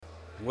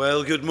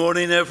Well, good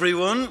morning,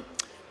 everyone,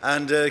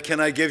 and can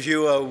I give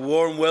you a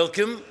warm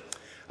welcome?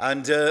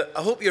 And I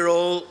hope you're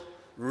all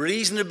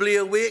reasonably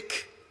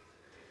awake.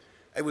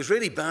 It was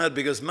really bad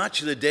because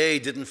Match of the Day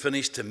didn't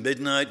finish to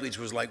midnight, which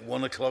was like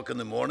 1 o'clock in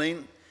the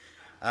morning,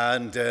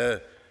 and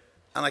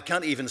I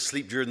can't even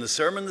sleep during the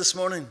sermon this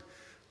morning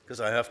because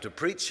I have to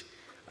preach.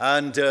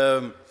 And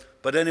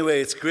but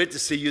anyway, it's great to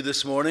see you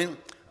this morning.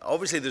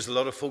 Obviously, there's a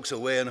lot of folks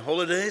away on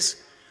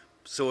holidays,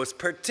 so it's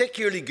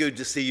particularly good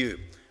to see you.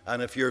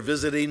 And if you're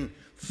visiting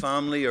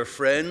family or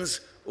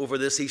friends over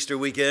this Easter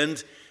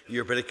weekend,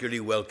 you're particularly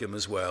welcome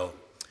as well.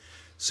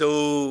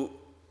 So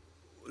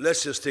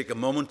let's just take a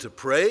moment to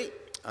pray,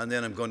 and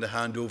then I'm going to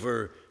hand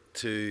over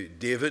to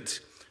David,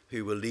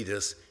 who will lead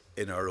us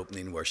in our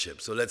opening worship.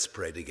 So let's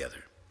pray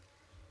together.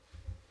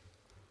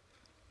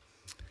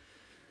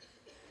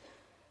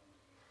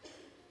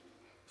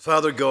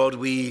 Father God,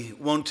 we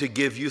want to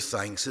give you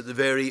thanks at the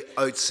very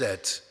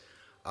outset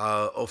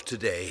of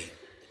today,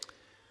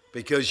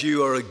 because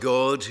you are a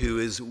God who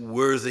is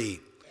worthy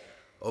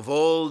of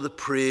all the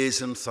praise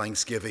and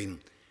thanksgiving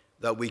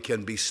that we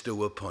can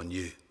bestow upon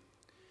you.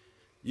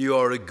 You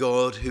are a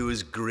God who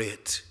is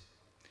great.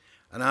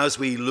 And as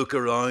we look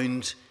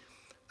around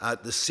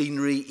at the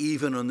scenery,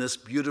 even on this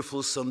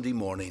beautiful Sunday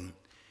morning,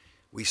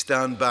 we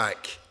stand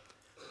back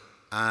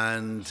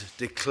and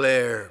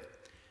declare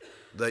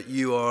that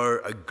you are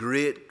a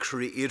great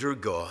creator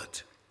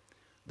God.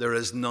 There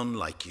is none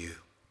like you.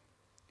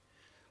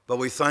 But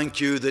we thank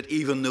you that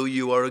even though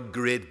you are a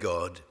great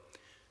God,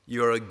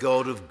 you are a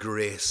God of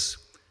grace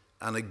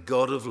and a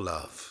God of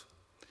love.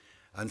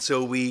 And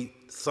so we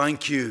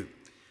thank you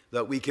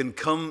that we can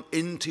come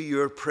into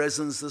your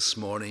presence this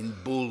morning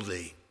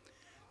boldly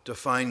to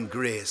find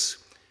grace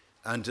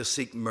and to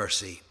seek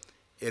mercy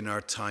in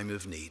our time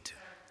of need.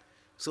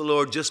 So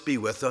Lord, just be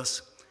with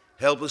us.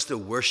 Help us to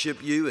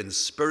worship you in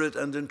spirit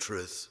and in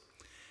truth.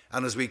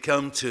 And as we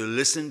come to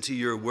listen to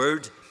your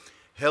word,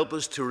 help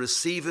us to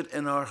receive it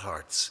in our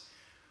hearts,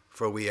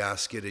 for we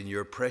ask it in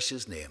your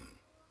precious name.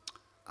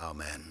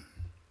 Amen.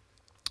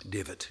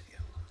 David.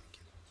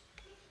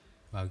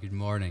 Well, good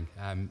morning.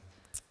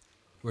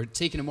 We're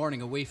taking a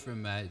morning away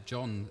from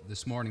John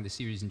this morning, the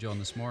series in John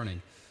this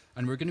morning,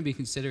 and we're going to be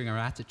considering our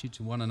attitude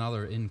to one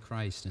another in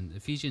Christ. And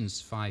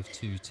Ephesians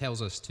 5:2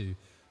 tells us to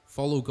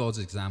follow God's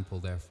example,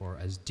 therefore,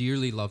 as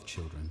dearly loved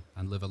children,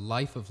 and live a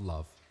life of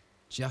love,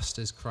 just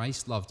as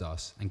Christ loved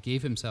us and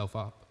gave himself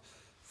up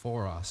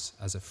for us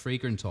as a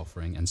fragrant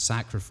offering and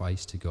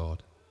sacrifice to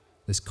God.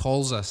 This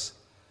calls us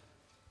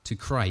to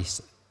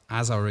Christ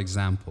as our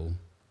example.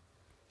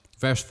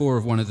 Verse 4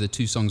 of one of the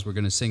two songs we're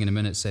going to sing in a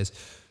minute says,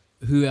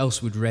 "Who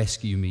else would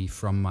rescue me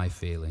from my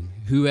failing?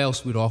 Who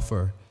else would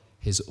offer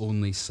his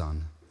only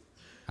son?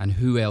 And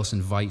who else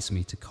invites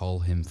me to call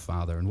him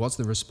Father?" And what's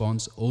the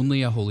response?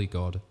 Only a holy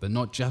God, but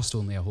not just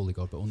only a holy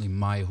God, but only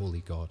my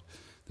holy God,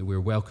 that we're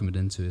welcomed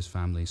into his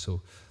family.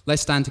 So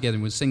let's stand together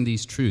and we'll sing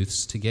these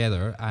truths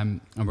together.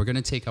 And we're going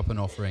to take up an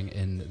offering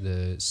in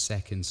the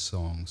second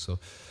song. So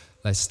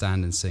let's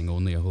stand and sing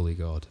Only a Holy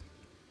God.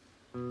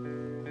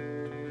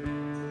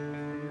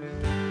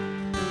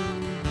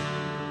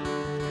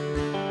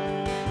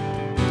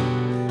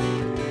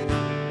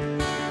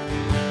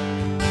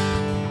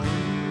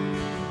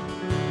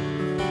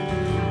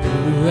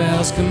 Who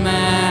else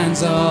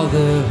commands all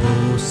the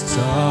hosts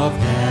of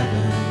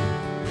heaven?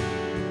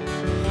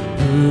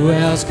 Who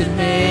else could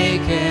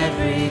make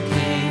every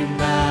king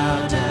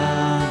bow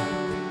down?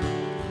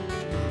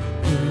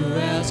 Who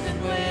else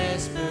can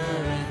whisper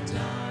and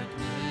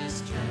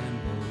darkness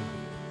tremble?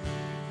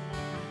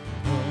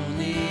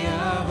 Only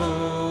a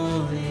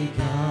holy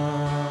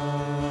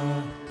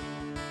God.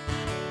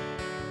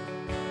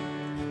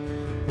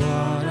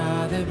 What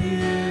other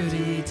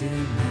beauty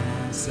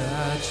demands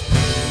such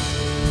praise?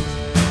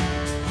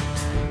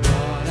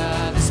 What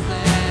other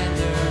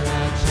splendor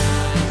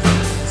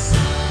outshines the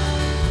sun?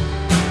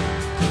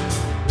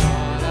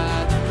 What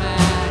other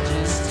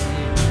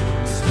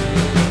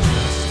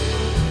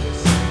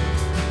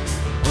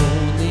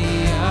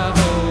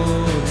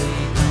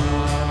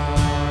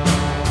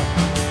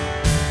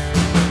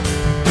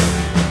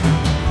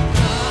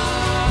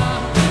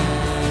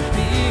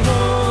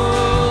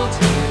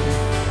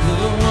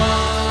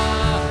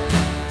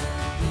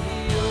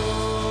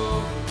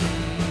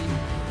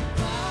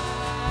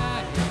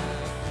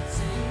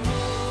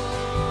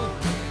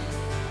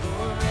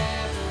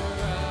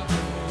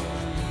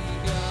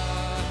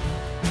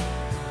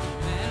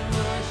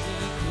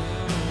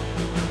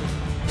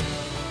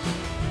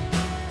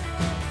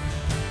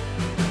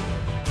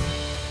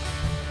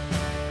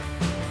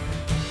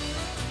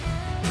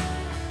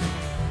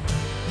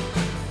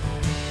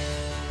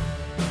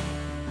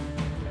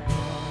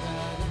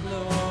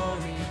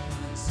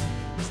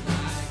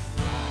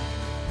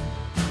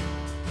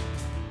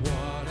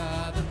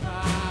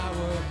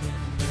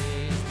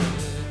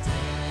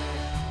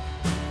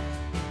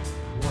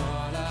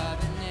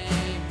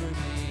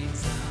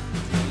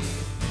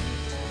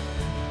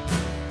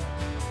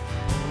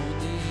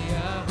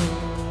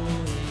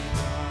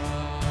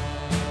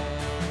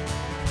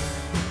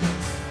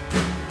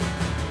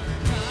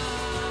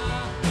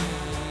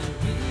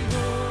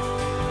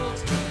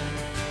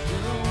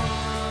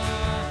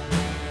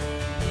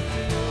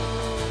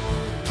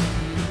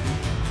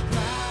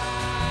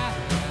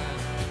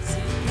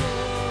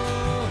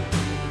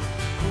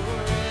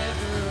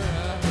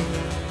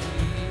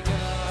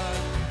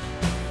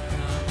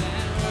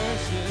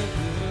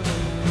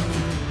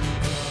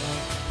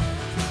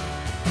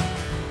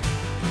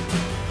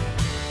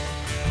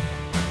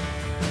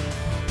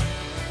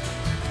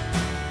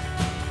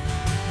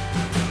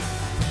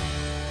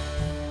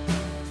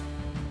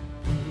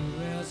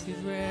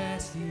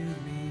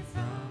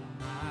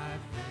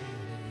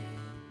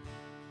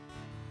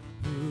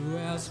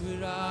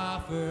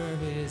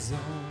his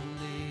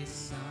only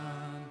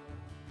Son.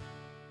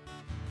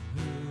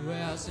 Who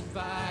else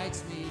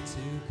invites me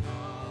to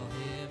call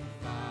him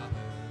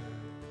Father?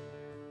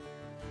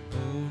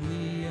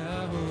 Only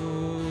a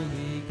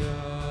holy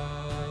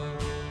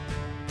God.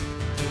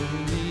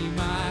 Only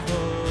my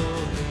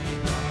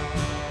holy God.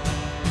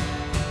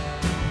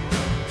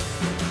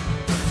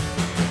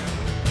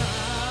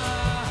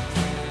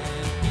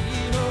 And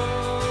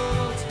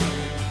behold me,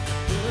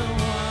 the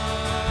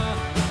one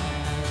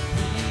and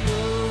the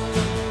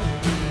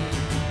only.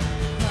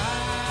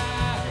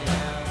 Cry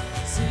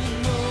out,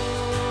 sing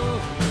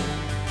holy,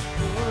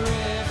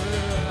 forever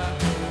a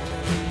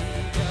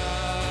holy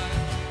God.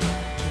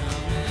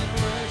 Come and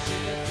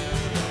worship the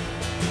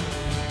holy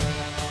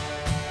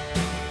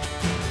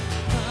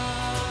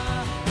God.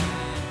 Come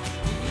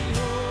and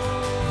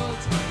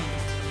behold me,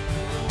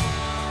 the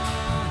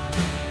one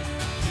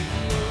and the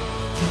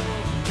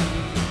only.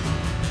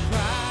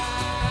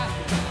 Cry out,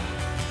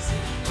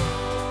 sing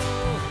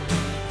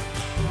holy,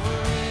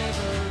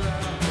 forever a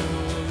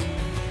holy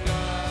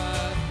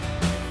God.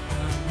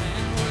 Come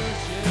and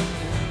worship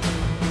the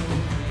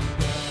holy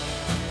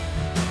God.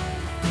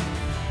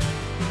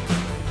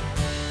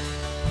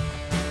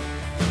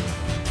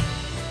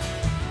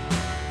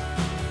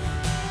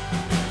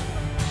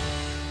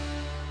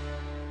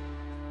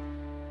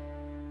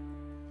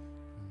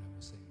 And then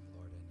we'll sing,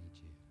 Lord, I Need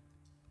You.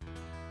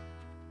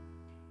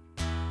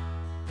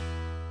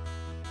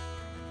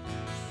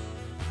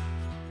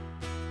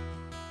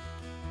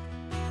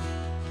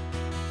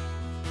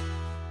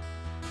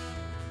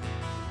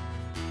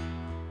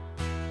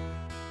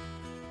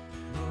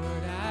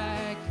 Lord,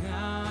 I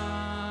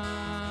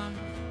come,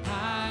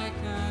 I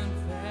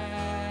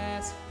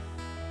confess,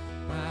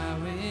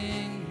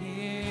 bowing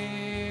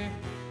here,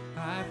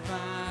 I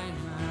find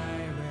my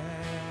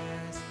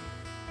rest.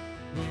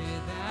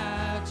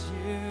 Without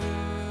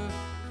you,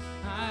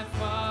 I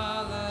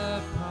fall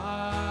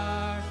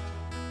apart.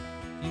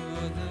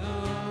 You're the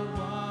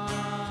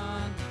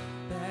one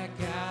that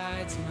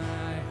guides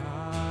my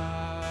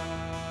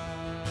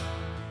heart.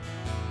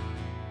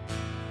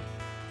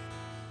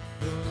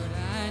 Lord,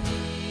 I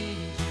need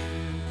you.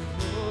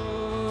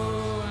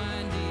 Oh,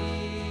 I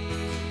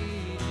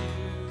need you.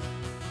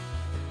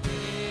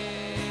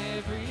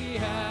 Every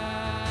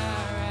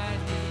hour I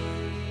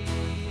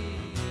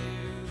need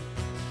you.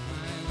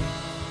 My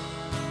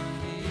one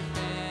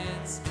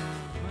defense,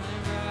 my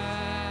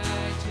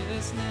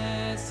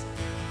righteousness.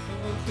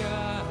 Oh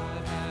God,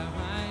 how I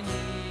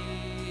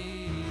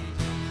need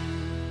you.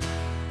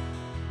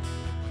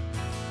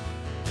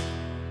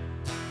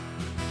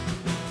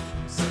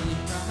 Sea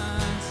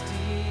runs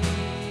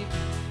deep,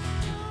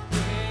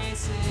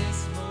 grace is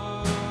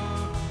more.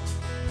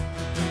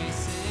 The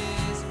grace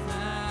is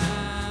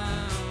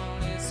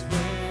found is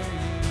where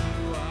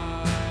you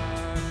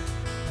are.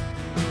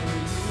 Where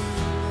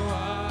you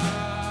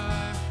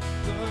are,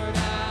 Lord, I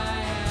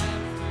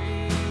am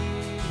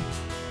free.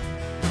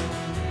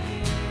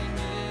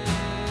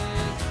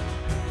 Holiness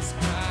is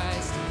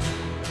Christ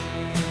in me.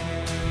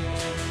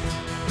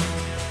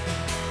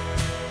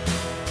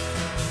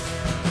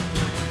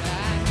 I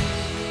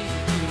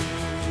need you,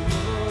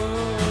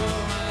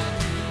 oh, I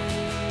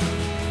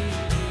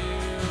need you.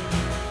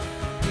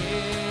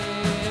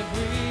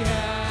 Every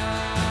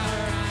hour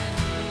I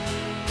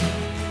need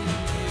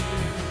you.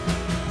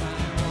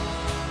 My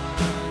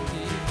one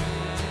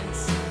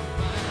defense,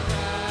 my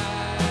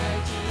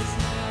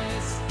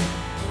righteousness.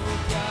 Oh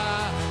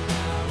God,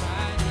 how I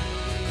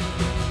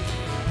need you.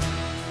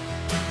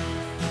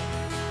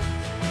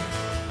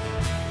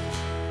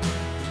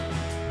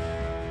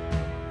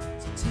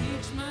 So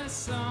teach my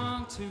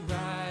song to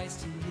rise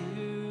to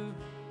you.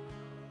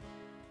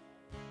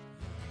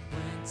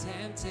 When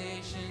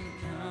temptation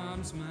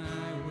comes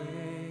my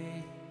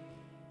way,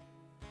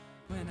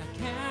 when I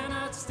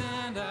cannot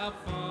stand, I'll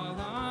fall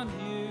on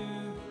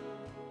you.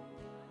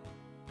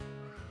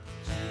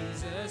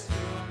 Jesus,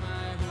 you're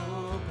my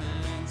hope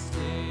and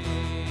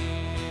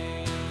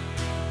stay.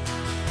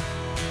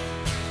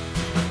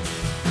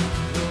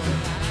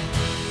 Lord, I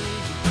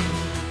need you.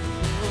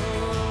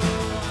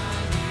 Oh, I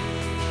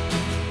need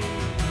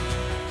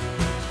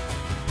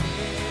you.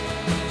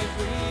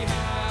 Every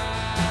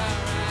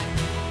hour I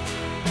need you.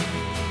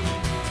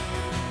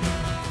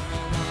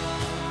 My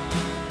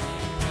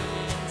one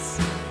defense,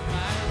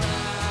 my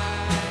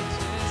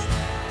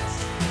righteousness.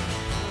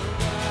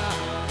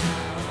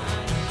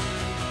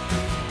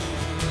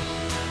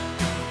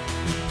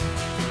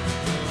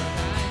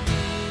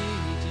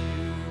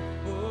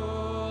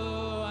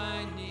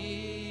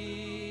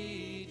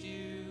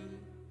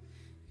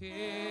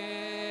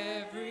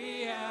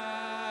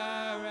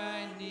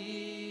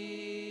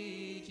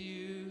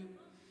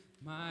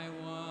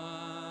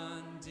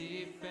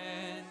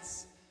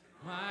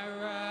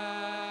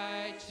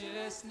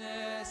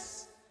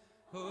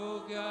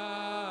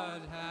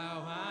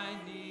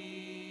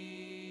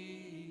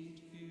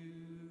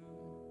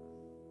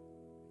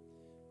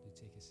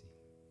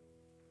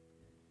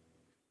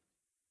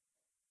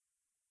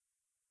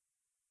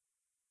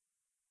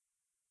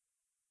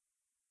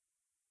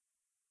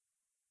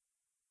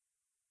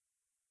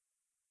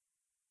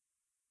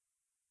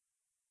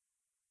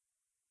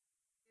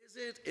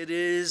 It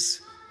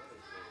is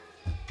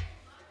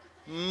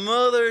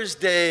Mother's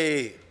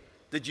Day.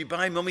 Did you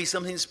buy Mummy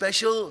something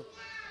special?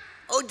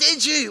 Oh,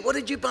 did you? What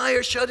did you buy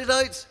her? Shout it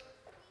out.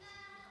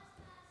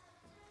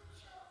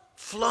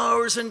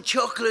 Flowers and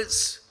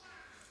chocolates.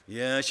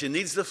 Yeah, she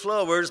needs the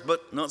flowers,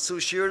 but not so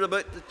sure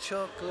about the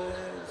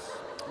chocolates.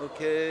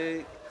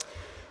 Okay.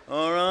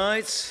 All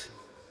right.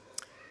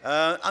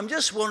 I'm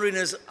just wondering,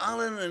 is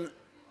Alan and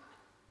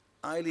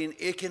Eileen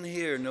Aiken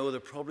here? No, they're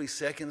probably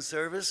second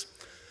service.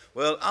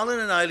 Well, Alan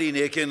and Eileen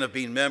Aiken have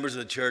been members of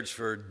the church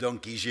for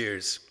donkey's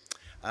years.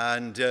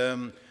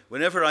 And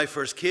whenever I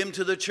first came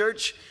to the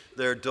church,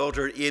 their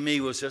daughter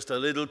Amy was just a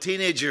little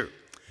teenager.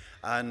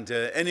 And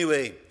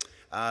anyway,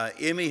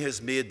 Amy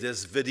has made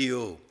this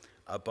video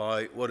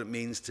about what it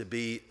means to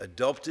be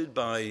adopted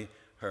by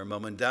her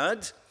mum and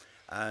dad.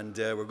 And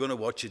we're going to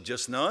watch it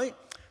just now.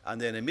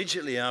 And then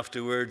immediately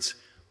afterwards,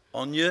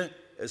 Anya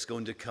is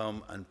going to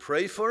come and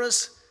pray for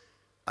us.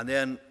 And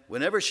then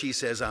whenever she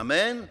says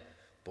amen,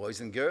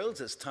 boys and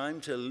girls, it's time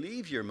to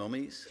leave your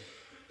mummies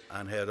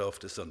and head off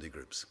to Sunday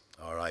groups.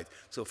 All right.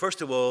 So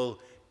first of all,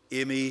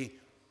 Amy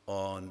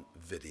on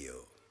video.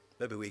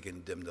 Maybe we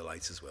can dim the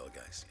lights as well,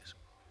 guys. Yes.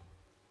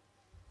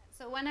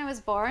 So when I was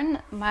born,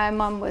 my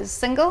mum was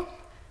single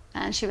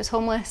and she was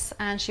homeless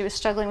and she was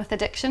struggling with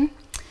addiction.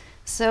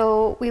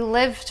 So we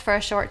lived for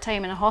a short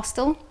time in a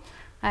hostel.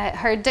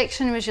 Her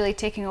addiction was really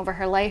taking over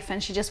her life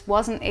and she just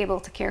wasn't able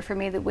to care for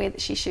me the way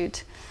that she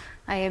should.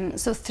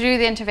 So through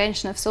the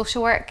intervention of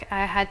social work,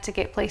 I had to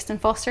get placed in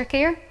foster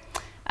care.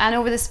 And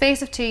over the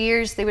space of 2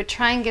 years, they would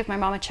try and give my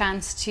mum a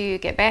chance to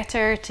get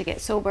better, to get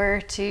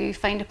sober, to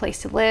find a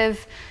place to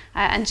live,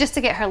 and just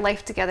to get her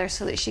life together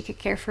so that she could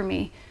care for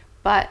me.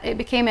 But it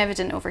became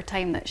evident over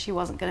time that she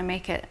wasn't going to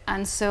make it.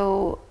 And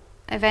so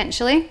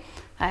eventually,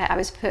 I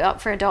was put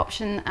up for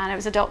adoption and I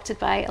was adopted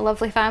by a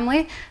lovely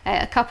family,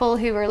 a couple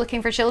who were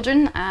looking for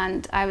children,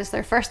 and I was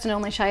their first and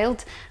only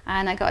child,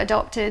 and I got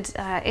adopted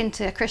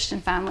into a Christian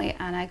family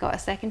and I got a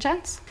second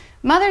chance.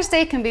 Mother's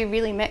Day can be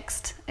really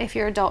mixed if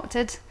you're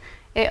adopted.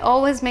 It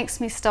always makes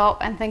me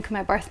stop and think of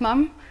my birth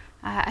mum.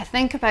 I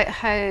think about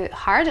how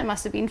hard it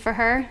must have been for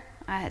her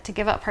to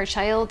give up her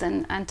child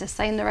and to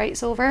sign the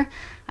rights over.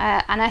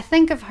 And I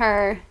think of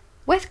her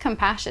with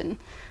compassion,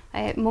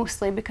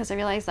 mostly because I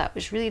realised that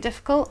was really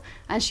difficult.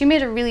 And she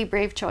made a really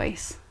brave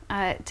choice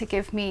to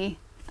give me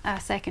a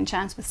second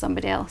chance with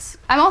somebody else.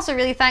 I'm also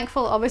really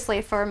thankful,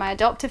 obviously, for my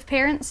adoptive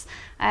parents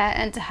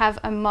and to have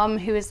a mum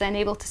who was then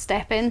able to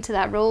step into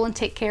that role and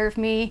take care of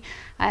me.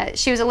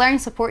 She was a learning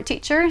support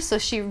teacher, so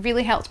she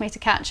really helped me to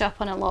catch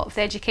up on a lot of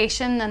the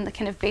education and the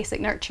kind of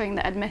basic nurturing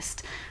that I'd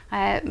missed.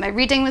 My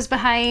reading was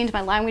behind,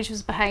 my language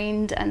was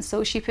behind, and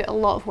so she put a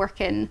lot of work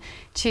in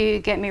to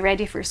get me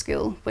ready for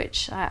school,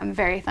 which I'm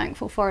very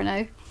thankful for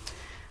now.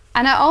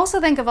 And I also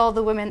think of all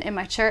the women in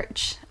my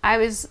church. I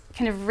was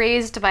kind of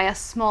raised by a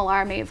small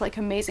army of like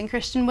amazing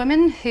Christian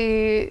women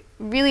who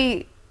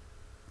really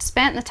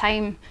spent the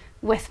time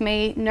with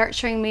me,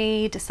 nurturing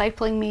me,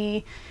 discipling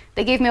me.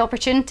 They gave me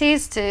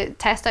opportunities to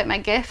test out my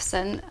gifts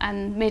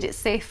and made it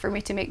safe for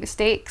me to make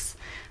mistakes.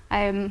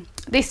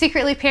 They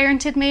secretly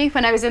parented me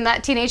when I was in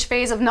that teenage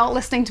phase of not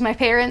listening to my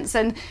parents,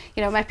 and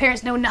my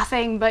parents know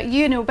nothing but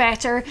you know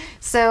better.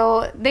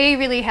 So they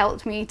really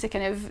helped me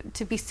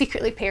to be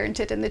secretly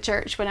parented in the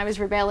church when I was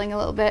rebelling a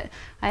little bit,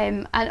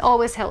 and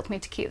always helped me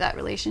to keep that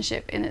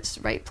relationship in its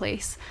right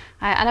place.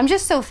 And I'm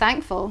just so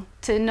thankful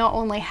to not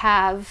only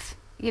have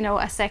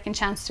a second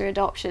chance through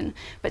adoption,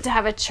 but to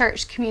have a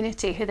church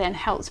community who then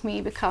helped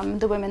me become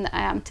the woman that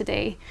I am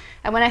today.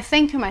 And when I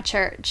think of my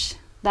church,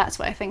 that's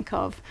what I think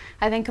of.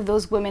 I think of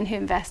those women who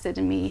invested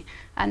in me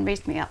and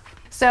raised me up.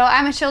 So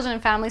I'm a children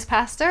and families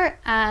pastor,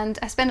 and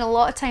I spend a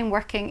lot of time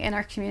working in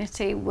our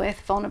community with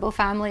vulnerable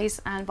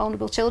families and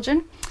vulnerable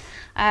children.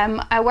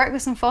 I work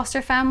with some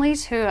foster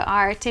families who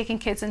are taking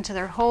kids into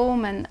their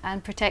home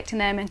and protecting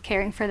them and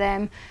caring for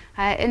them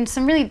in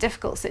some really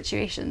difficult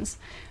situations.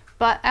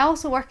 But I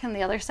also work on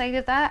the other side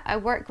of that. I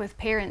work with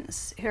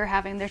parents who are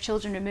having their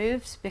children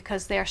removed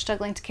because they are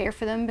struggling to care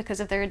for them because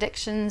of their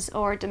addictions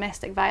or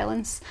domestic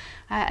violence.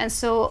 And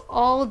so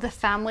all the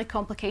family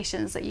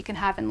complications that you can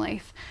have in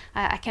life,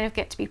 I kind of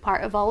get to be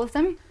part of all of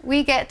them.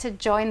 We get to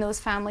join those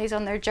families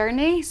on their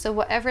journey. So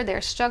whatever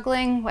they're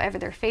struggling, whatever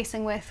they're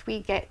facing with, we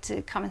get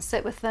to come and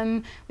sit with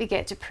them. We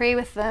get to pray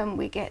with them.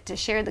 We get to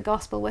share the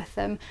gospel with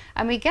them.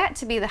 And we get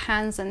to be the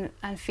hands and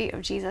feet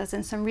of Jesus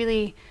in some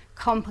really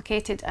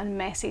complicated and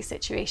messy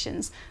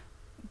situations.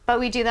 But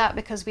we do that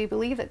because we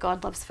believe that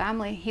God loves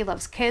family. He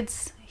loves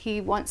kids. He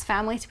wants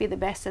family to be the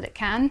best that it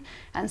can.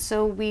 And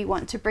so we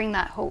want to bring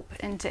that hope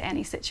into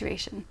any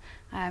situation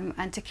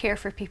and to care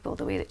for people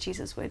the way that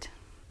Jesus would.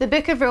 The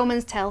book of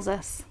Romans tells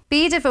us,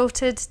 "Be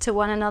devoted to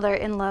one another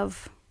in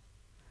love.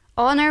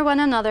 Honor one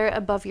another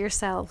above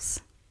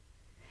yourselves.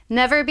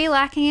 Never be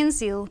lacking in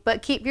zeal,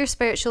 but keep your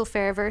spiritual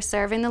fervor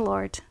serving the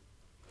Lord.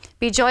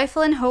 Be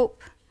joyful in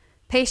hope,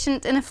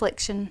 patient in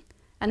affliction,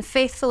 and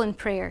faithful in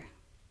prayer.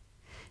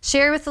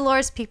 Share with the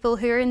Lord's people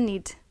who are in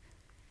need.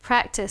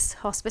 Practice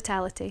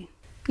hospitality."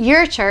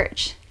 Your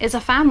church is a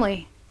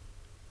family.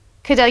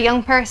 Could a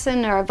young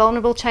person or a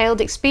vulnerable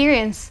child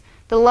experience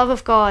the love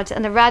of God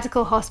and the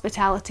radical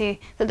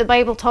hospitality that the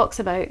Bible talks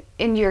about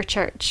in your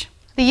church?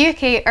 The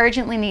UK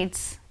urgently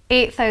needs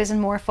 8,000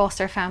 more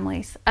foster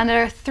families, and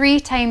there are 3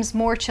 times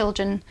more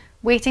children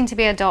waiting to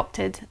be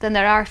adopted than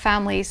there are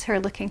families who are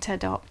looking to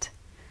adopt.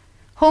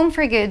 Home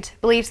for Good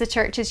believes the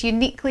church is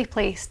uniquely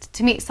placed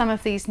to meet some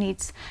of these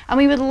needs, and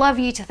we would love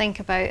you to think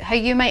about how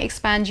you might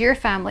expand your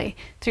family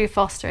through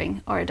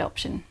fostering or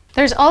adoption.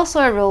 There's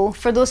also a role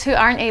for those who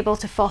aren't able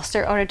to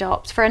foster or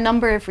adopt for a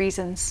number of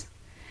reasons.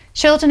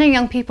 Children and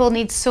young people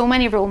need so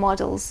many role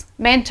models,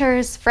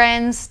 mentors,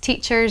 friends,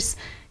 teachers,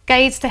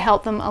 guides to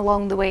help them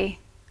along the way.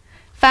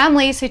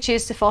 Families who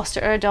choose to foster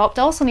or adopt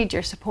also need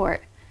your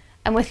support,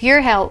 and with your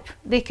help,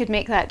 they could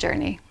make that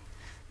journey.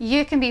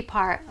 You can be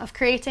part of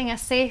creating a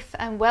safe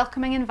and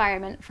welcoming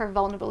environment for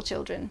vulnerable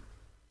children.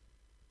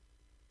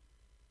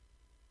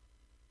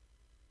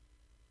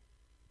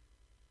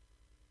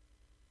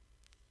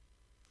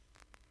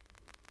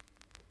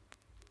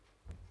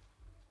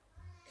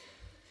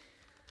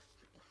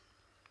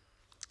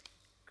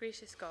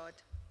 Gracious God,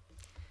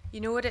 you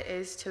know what it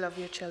is to love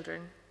your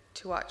children,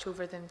 to watch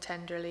over them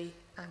tenderly,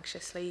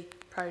 anxiously,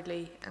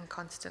 proudly, and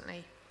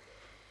constantly.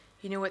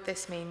 You know what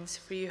this means,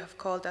 for you have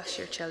called us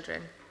your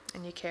children,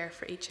 and you care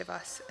for each of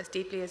us as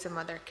deeply as a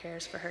mother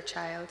cares for her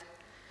child.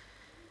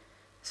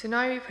 So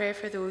now we pray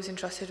for those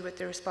entrusted with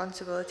the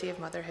responsibility of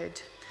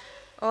motherhood,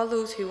 all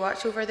those who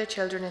watch over their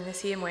children in the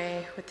same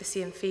way, with the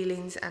same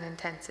feelings and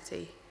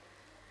intensity.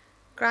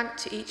 Grant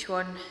to each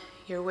one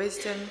your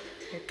wisdom,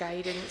 your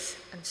guidance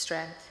and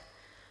strength.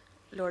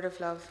 Lord of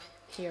love,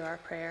 hear our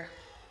prayer.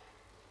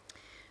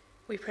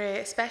 We pray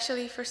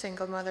especially for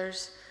single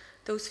mothers,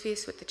 those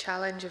faced with the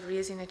challenge of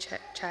raising a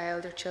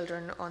child or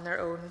children on their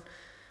own,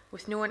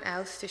 with no one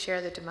else to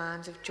share the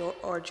demands of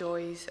or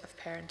joys of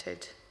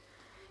parenthood.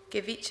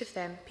 Give each of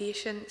them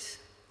patience,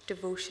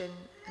 devotion,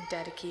 and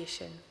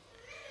dedication.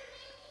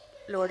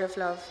 Lord of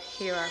love,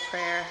 hear our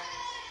prayer.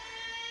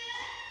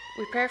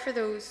 We pray for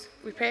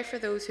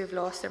those who have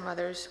lost their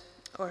mothers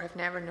or have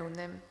never known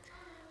them,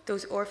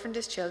 those orphaned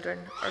as children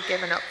or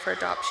given up for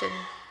adoption,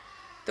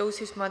 those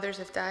whose mothers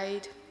have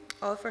died,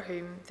 all for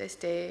whom this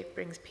day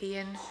brings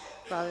pain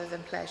rather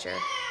than pleasure.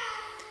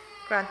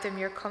 Grant them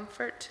your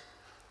comfort,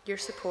 your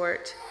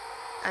support,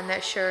 and the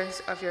assurance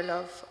of your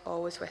love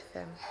always with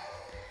them.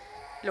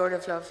 Lord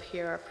of love,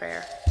 hear our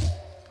prayer.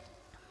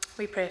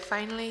 We pray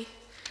finally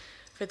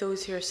for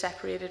those who are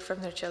separated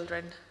from their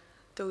children,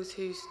 those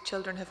whose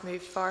children have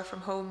moved far from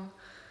home,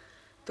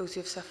 those who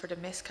have suffered a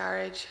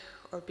miscarriage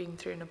or been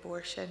through an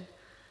abortion,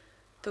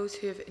 those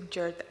who have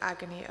endured the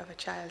agony of a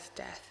child's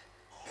death.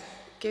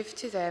 Give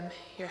to them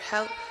your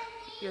help,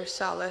 your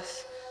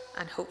solace,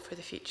 and hope for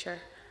the future.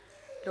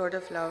 Lord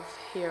of love,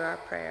 hear our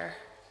prayer.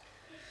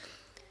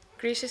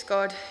 Gracious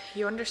God,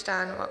 you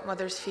understand what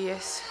mothers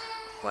face,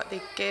 what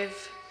they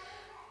give,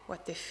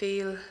 what they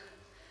feel.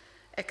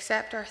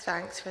 Accept our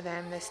thanks for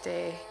them this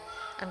day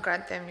and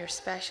grant them your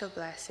special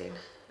blessing.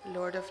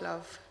 Lord of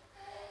love,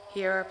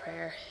 hear our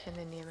prayer in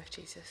the name of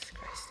Jesus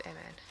Christ.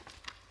 Amen.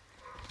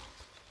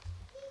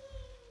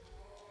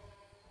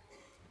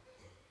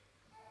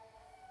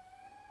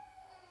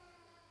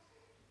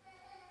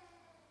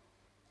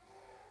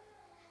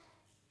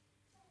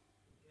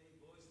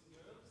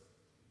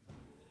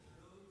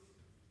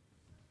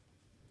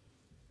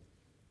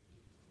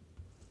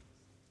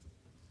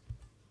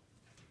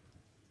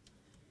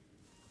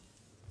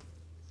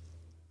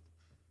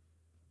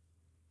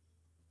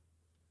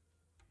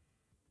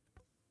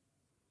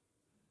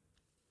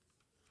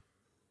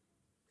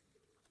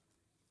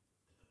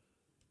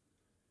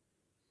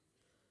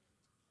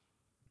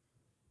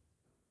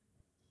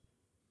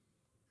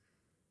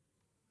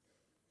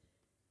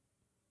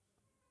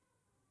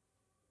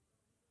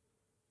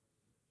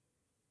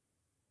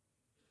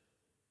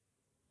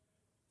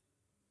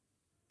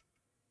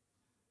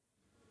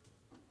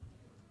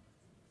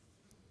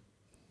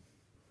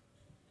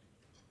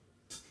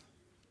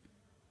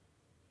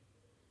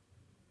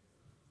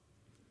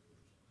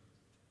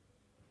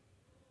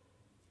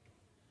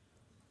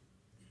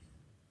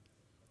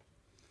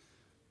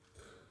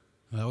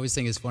 I always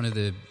think it's one of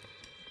the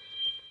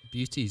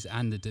beauties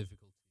and the difficulties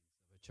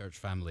of a church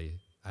family,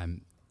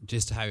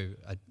 just how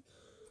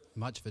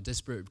much of a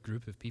disparate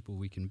group of people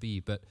we can be,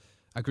 but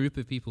a group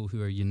of people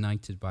who are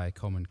united by a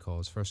common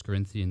cause. 1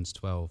 Corinthians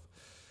 12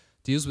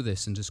 deals with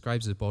this and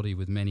describes the body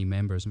with many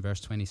members. And verse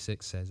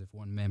 26 says, if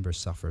one member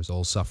suffers,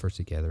 all suffer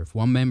together. If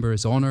one member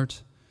is honored,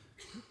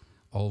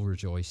 all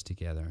rejoice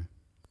together.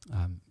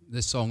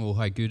 This song, Oh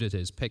How Good It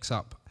Is, picks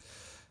up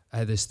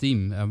this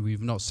theme.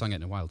 We've not sung it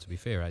in a while, to be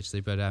fair,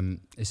 actually, but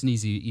it's an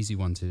easy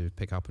one to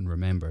pick up and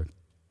remember.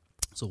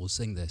 So we'll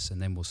sing this,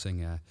 and then we'll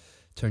sing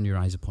Turn Your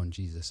Eyes Upon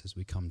Jesus as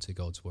we come to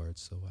God's Word.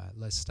 So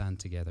let's stand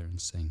together and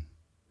sing.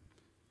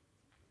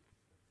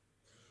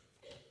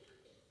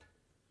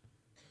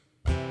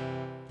 Oh,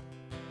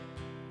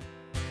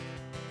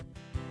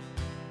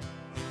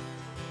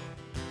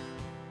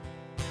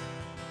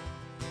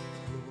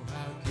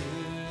 how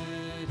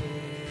good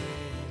it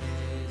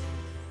is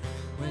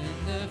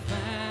when the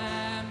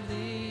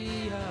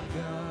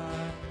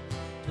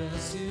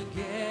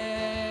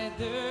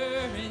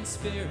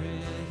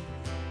Spirit,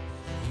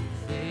 through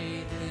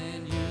faith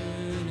and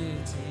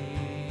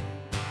unity,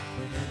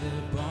 where the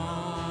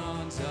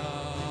bonds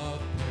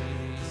of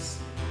peace,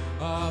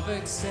 of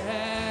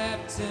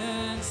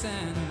acceptance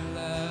and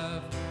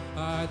love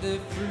are the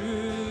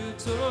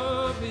fruit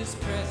of His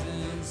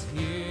presence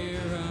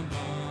here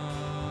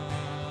among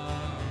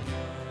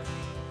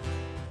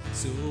us.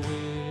 So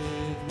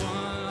with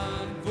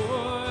one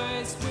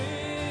voice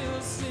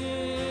we'll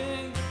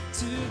sing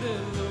to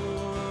the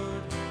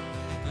Lord,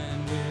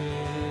 and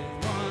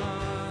with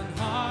one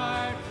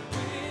heart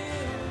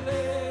we'll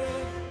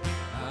live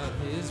out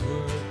His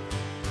word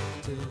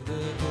till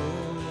the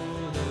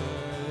whole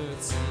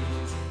earth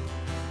sees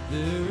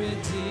the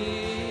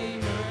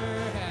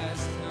Redeemer has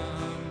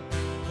come,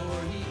 for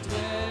He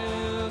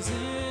dwells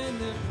in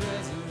the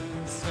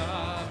presence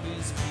of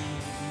His people.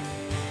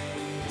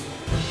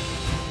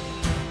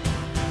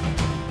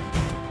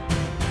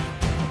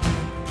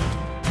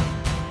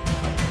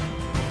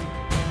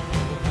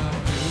 How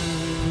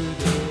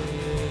good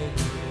it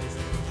is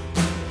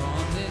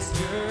on this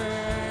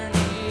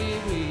journey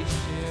we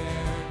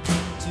share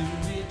to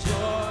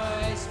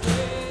rejoice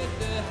with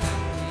the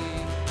happy,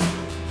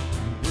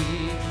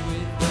 weep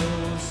with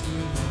those who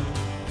mourn,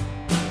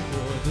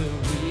 for the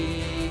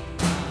weak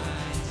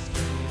find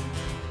strength,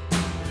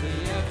 the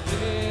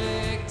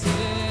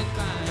afflicted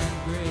find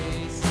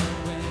grace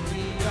when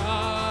we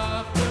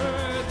offer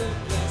the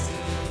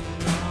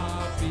blessing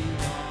of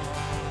belong.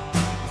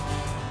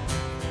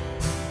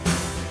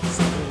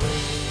 So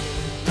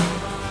with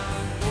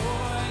one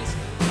voice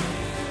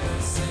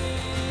we'll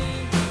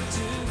sing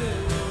to the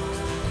Lord,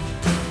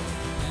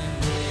 and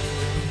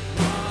with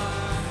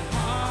one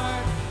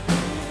heart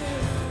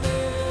we'll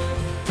live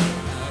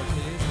out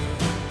His word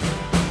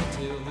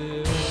till the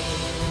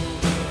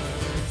whole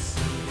earth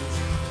sees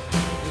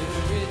the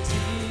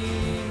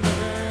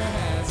Redeemer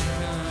has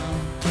come,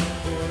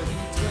 for He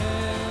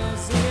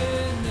dwells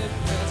in the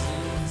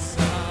presence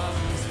of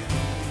His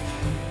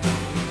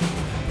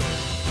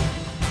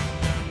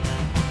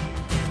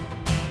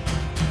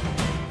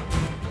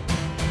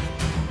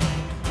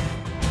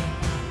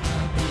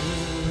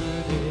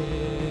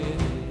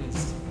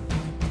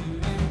to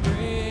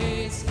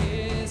embrace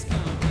His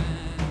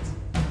command,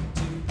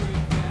 to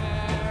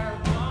prepare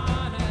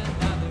one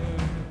another,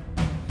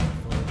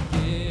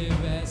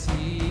 forgive as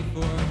He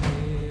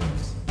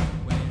forgives.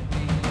 When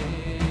we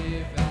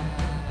live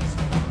as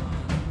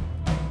one,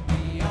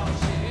 we all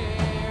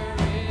share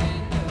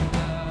in the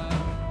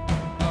love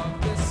of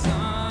the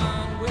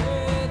Son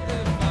with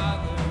the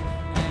Father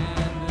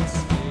and the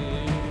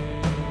Spirit.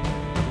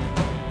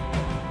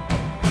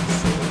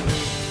 So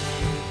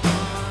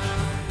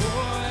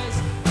voice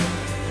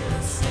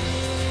we'll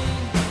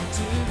sing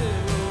to the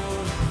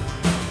Lord,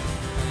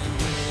 and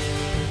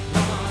with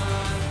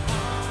one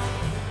heart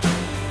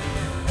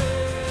we'll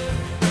live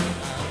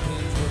out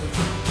His word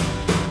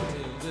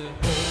till the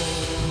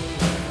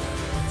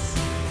whole earth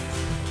sees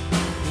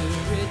the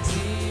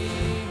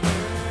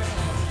Redeemer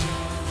has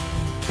come,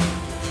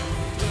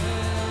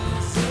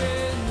 dwells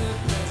in the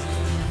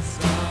presence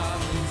of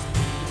His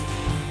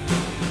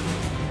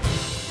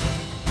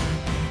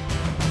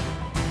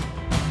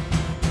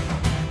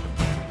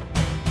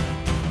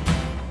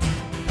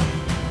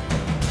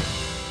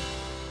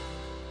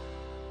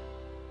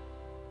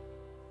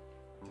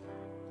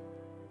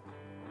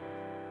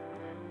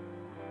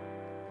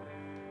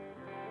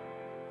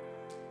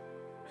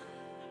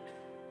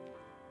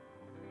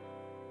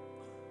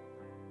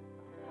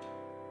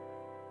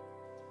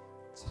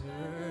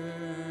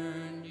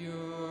Turn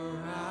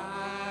your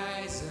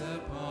eyes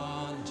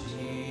upon Jesus.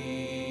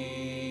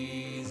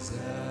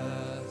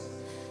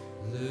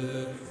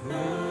 Look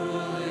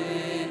full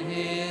in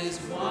His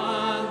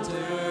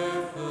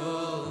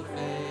wonderful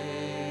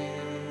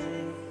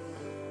face,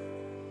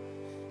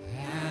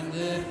 and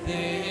the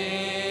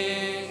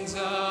things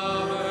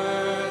of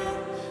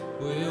earth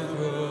will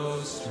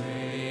grow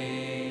strangely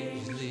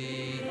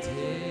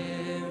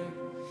dim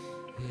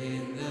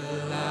in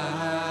the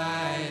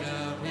light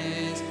of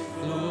His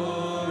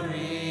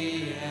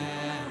glory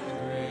and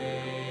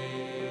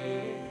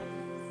grace.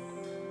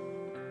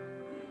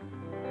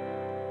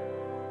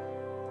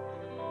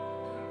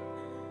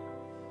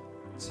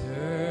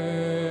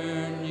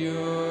 Turn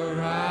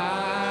your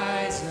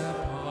eyes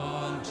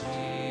upon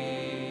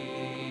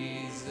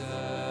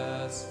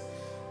Jesus.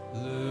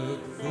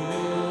 Look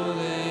full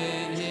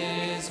in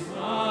His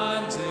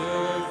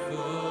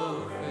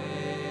wonderful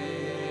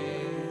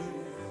face,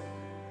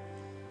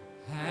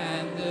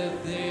 and the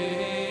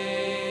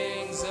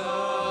things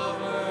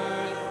of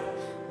earth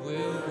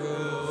will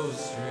grow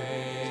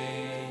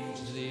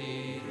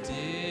strangely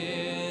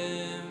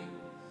dim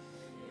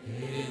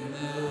in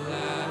the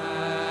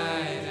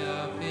light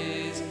of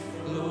His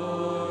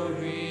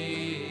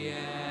glory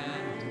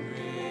and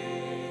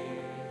grace.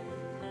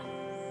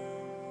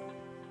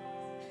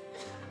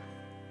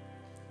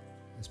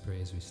 Let's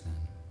pray as we stand.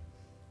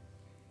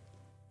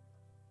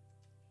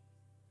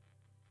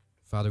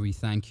 Father, we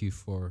thank you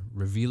for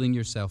revealing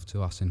yourself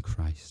to us in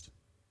Christ.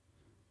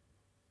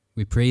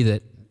 We pray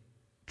that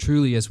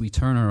truly, as we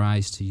turn our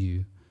eyes to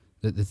you,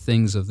 that the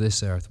things of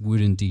this earth would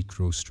indeed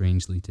grow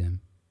strangely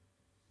dim.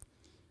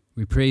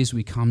 We pray as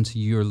we come to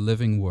your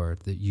living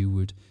word that you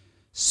would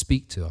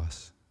speak to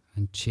us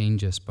and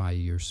change us by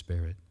your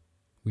Spirit.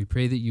 We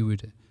pray that you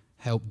would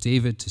help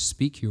David to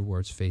speak your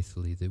words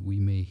faithfully, that we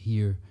may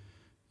hear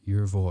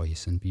your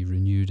voice and be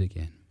renewed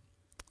again.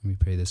 And we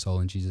pray this all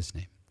in Jesus'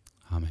 name.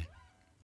 Amen.